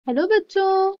Hello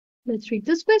बच्चों, let's read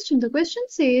this question. The question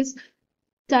says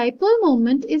dipole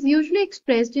moment is usually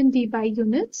expressed in Debye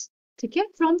units. ठीक है?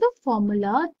 From the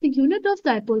formula, the unit of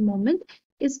dipole moment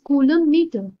is Coulomb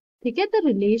meter. ठीक है? The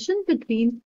relation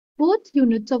between both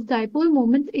units of dipole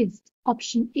moment is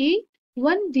option A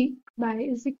 1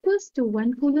 Debye is equals to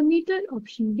 1 Coulomb meter.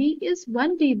 Option B is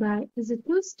 1 Debye is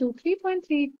equals to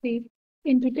 3.33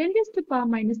 into 10 raised to the power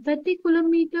minus 30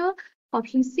 Coulomb meter.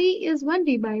 Option C is 1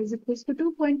 dBi is equals to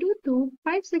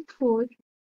 2.22564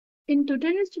 into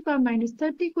 10 raised to the power minus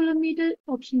 30 Coulomb meter.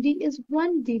 Option D is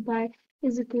 1 dBi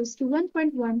is equals to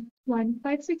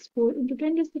 1.11564 into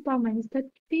 10 raised to the power minus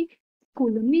 30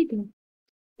 Coulomb meter.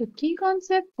 The key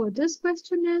concept for this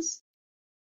question is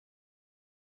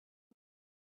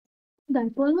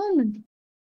dipole moment.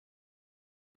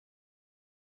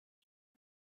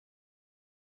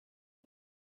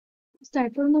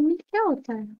 Dipole moment क्या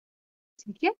होता है?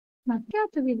 ठीक है, मैं क्या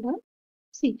होता है?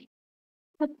 सी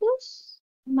suppose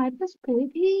हमारे पास कोई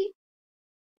भी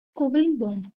कोवलेंट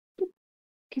बॉन्ड है, तो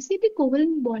किसी भी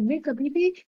कोवलेंट बॉन्ड में कभी भी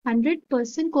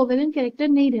 100% कोवलेंट कैरेक्टर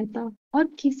नहीं रहता, और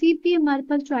किसी भी हमारे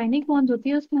पास जो आयनिक बॉन्ड होती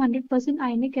है उसमें 100%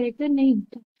 आयनिक कैरेक्टर नहीं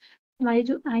होता। हमारे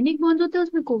जो आयनिक बॉन्ड होते हैं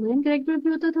उसमें कोवलेंट कैरेक्टर भी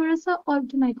होता है थोड़ा सा, और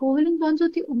जो माइकोवलेंट बॉन्ड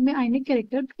होती है उनमें आयनिक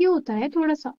कैरेक्टर भी होता है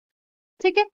थोड़ा सा।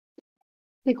 ठीक है,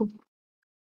 देखो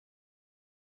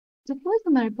सपोज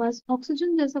हमारे पास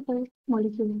ऑक्सीजन जैसा कोई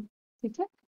मॉलिक्यूल है, ठीक है,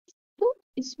 तो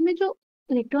इसमें जो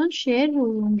इलेक्ट्रॉन शेयर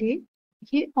हुए होंगे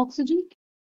ये ऑक्सीजन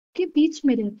के बीच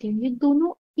में रहते हैं, ये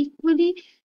दोनों इक्वली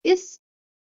इस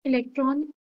इलेक्ट्रॉन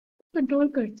कंट्रोल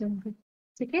करते होंगे।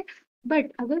 ठीक है,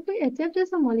 बट अगर कोई एचएफ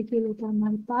जैसा मॉलिक्यूल होता है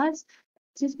हमारे पास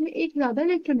जिसमें एक ज्यादा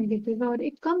इलेक्ट्रोनेगेटिव है और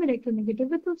एक कम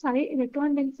इलेक्ट्रोनेगेटिव है, तो सारे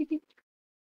इलेक्ट्रॉन डेंसिटी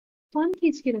कौन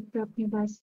खींच के रखता है अपने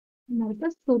पास? हमारे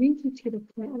पास क्लोरीन खींच के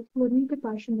रखता है, और क्लोरीन पे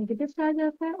पार्शियल नेगेटिव चार्ज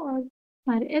आता है और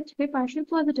हमारे एच पे पार्शियल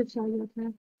पॉजिटिव चार्ज आता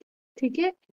है। ठीक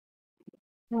है,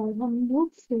 और हम लोग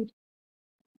फिर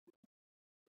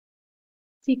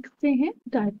सीखते हैं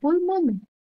डायपोल मोमेंट।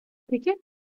 ठीक है,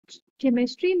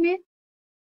 केमिस्ट्री में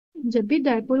जब भी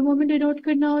डायपोल मोमेंट डिनोट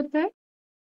करना होता है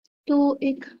तो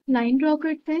एक लाइन ड्रॉ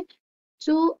करते हैं,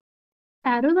 जो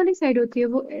एरो वाली साइड होती है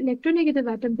वो इलेक्ट्रोनेगेटिव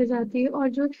एटम पे जाती है, और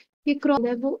जो ये क्रॉस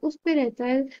है वो उस पे रहता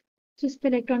है जिस पे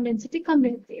इलेक्ट्रॉन डेंसिटी कम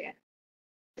रहती है।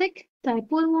 ठीक,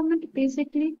 डायपोल मोमेंट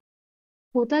बेसिकली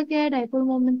होता क्या है? डायपोल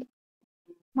मोमेंट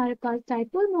हमारे पास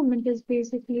dipole moment is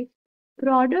basically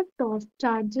product of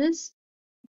charges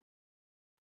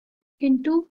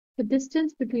into the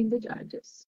distance between the charges।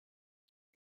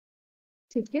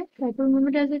 ठीक है, डायपोल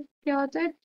मोमेंट ऐसे क्या होता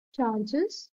है?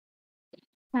 Charges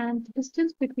and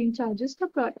distance between charges का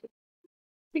प्रोडक्ट।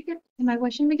 ठीक है, हमारे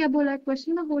क्वेश्चन में क्या बोला है?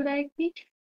 क्वेश्चन में बोला है कि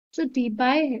जो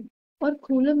डीबाई है और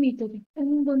कूलोमीटर है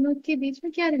इन दोनों के बीच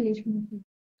में क्या रिलेशन होती है?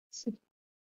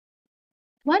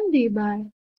 1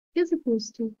 dBi is equals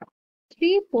to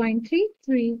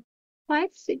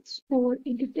 3.33564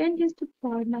 into 10 raised to the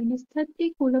power minus 30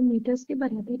 coulomb metres के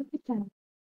बराबर होता है।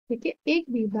 ठीक है, 1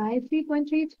 dBi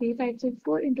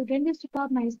 3.33564 into 10 raised to the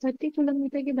power minus 30 coulomb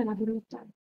metre के बराबर होता है।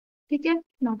 ठीक है,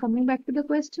 now coming back to the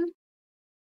question.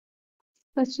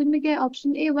 Question में क्या है?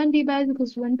 Option A 1 dBi is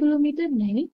equals to 1 kilometre,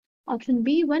 नहीं। Option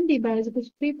B 1 dBi is equals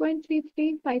to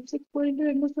 3.33564 into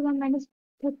 10 raised to the power minus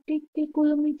 30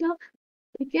 kilometre.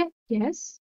 ठीक है,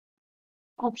 यस।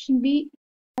 ऑप्शन बी,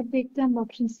 अब देखते हैं हम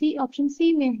ऑप्शन सी। ऑप्शन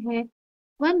सी में है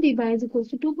 1 dBi is equals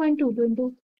to 2.22 into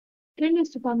 10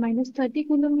 raised to the power minus 30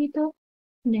 kilometre,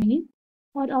 नहीं।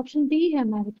 और ऑप्शन डी है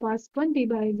हमारे पास 1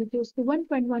 dBi is equals to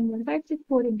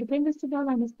 1.11564 into 10 raised to the power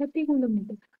minus 30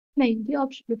 kilometre, नहीं। ये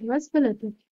ऑप्शन मेरे पास गलत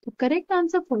है, तो correct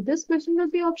answer for this question will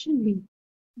be option B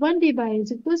 1 dBi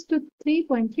is equals to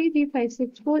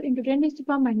 3.33564 into 10 raised to the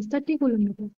power minus 30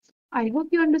 kilometer. I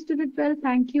hope you understood it well.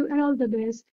 Thank you and all the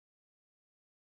best.